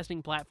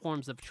podcasting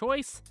platforms of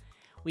choice.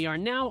 We are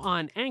now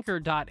on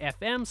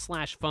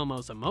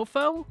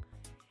anchor.fm/FOMOSAMOFO,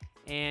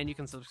 and you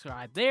can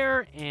subscribe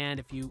there. And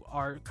if you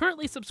are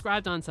currently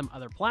subscribed on some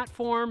other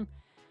platform,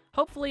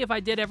 hopefully if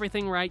I did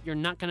everything right, you're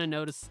not going to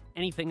notice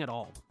anything at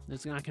all.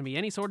 There's not going to be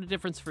any sort of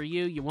difference for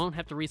you. You won't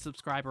have to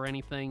resubscribe or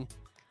anything.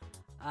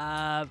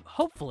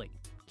 Hopefully.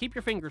 Keep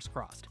your fingers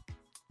crossed.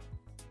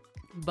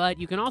 But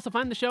you can also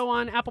find the show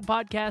on Apple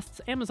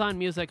Podcasts, Amazon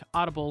Music,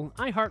 Audible,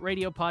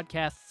 iHeartRadio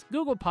Podcasts,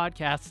 Google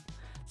Podcasts,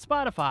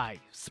 Spotify,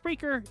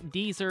 Spreaker,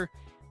 Deezer,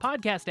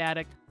 Podcast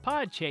Addict,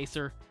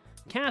 Podchaser,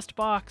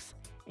 CastBox,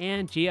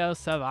 and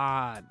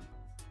GeoSavan.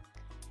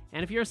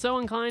 And if you're so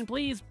inclined,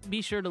 please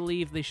be sure to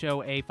leave the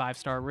show a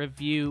 5-star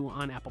review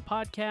on Apple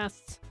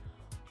Podcasts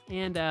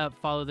and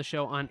follow the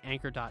show on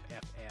anchor.fm.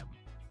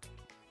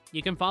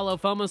 You can follow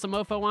FOMO's a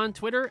Mofo on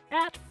Twitter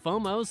at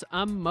FOMO's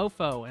a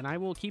Mofo, and I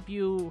will keep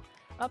you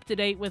up to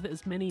date with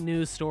as many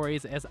news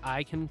stories as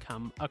I can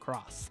come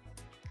across.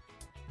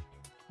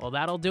 Well,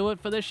 that'll do it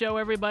for the show,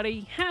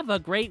 everybody. Have a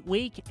great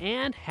week,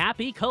 and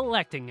happy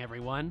collecting,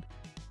 everyone.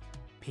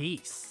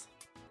 Peace.